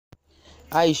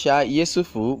Aisha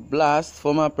Yesufu blasts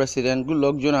former President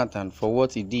GoodLuck Jonathan for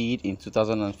what he did in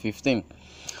 2015.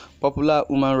 Popular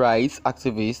human rights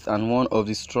activist and one of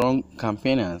the strong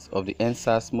campaigners of the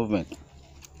EndSARS movement,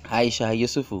 Aisha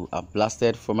Yesufu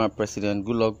blasted former President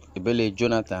GoodLuck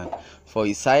Jonathan for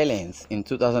his silence in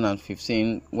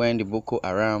 2015 when the Boko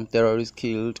Haram terrorists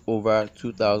killed over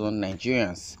 2,000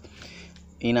 Nigerians.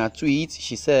 In her tweet,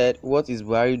 she said, "What is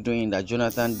Buhari doing that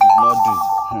Jonathan did not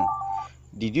do?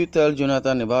 Did you tell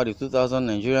Jonathan about the 2,000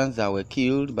 Nigerians that were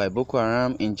killed by Boko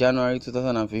Haram in January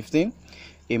 2015?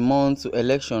 A month to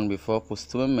election before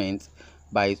postponement,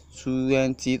 by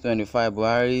 2025,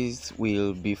 Buhari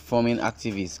will be forming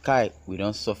activists. Kai, we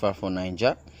don't suffer for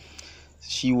Niger."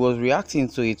 She was reacting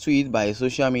to a tweet by a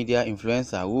social media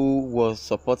influencer who was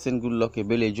supporting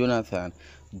GoodLuck Jonathan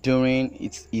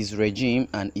during his regime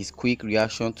and his quick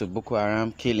reaction to Boko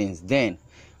Haram killings. Then,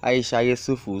 Aisha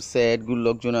Yesufu said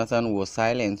GoodLuck Jonathan was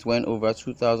silent when over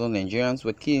 2,000 Nigerians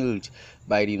were killed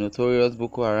by the notorious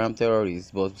Boko Haram terrorists,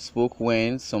 but spoke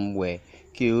when some were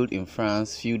killed in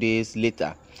France few days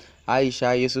later.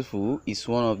 Aisha Yesufu is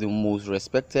one of the most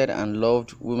respected and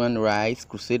loved women rights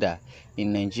crusaders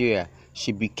in Nigeria.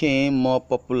 She became more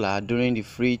popular during the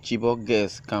Free Chibok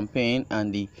Girls campaign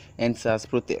and the EndSARS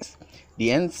protest. The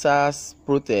EndSARS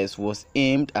protest was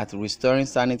aimed at restoring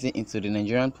sanity into the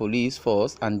Nigerian police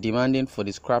force and demanding for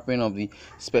the scrapping of the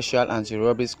Special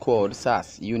Anti-Robbery Squad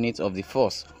 (SARS) unit of the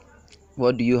force.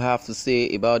 What do you have to say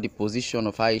about the position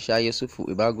of Aisha Yesufu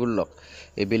about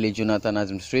GoodLuck Jonathan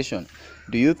administration?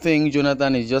 Do you think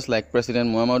Jonathan is just like President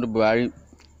Muhammadu Buhari?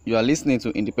 You are listening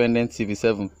to Independent TV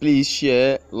 7. Please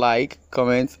share, like,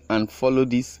 comment, and follow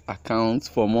these accounts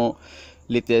for more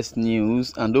latest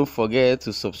news. And don't forget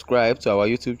to subscribe to our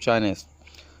YouTube channels.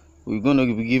 We're going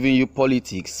to be giving you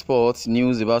politics, sports,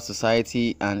 news about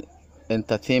society, and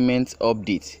entertainment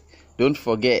updates. Don't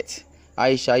forget,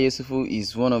 Aisha Yesufu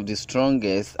is one of the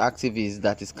strongest activists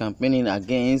that is campaigning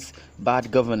against bad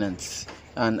governance.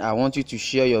 And I want you to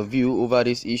share your view over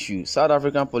this issue. South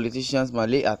African politicians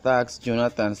Malay attacks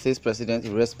Jonathan, says president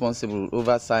irresponsible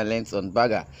over silence on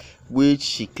Baga, which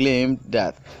she claimed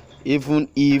that even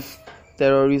if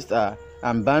terrorists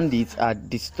and bandits are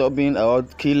disturbing or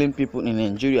killing people in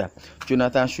Nigeria,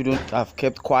 Jonathan shouldn't have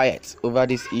kept quiet over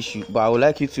this issue. But I would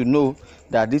like you to know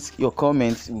that your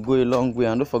comments will go a long way,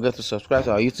 and don't forget to subscribe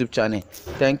to our YouTube channel.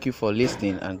 Thank you for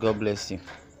listening, and God bless you.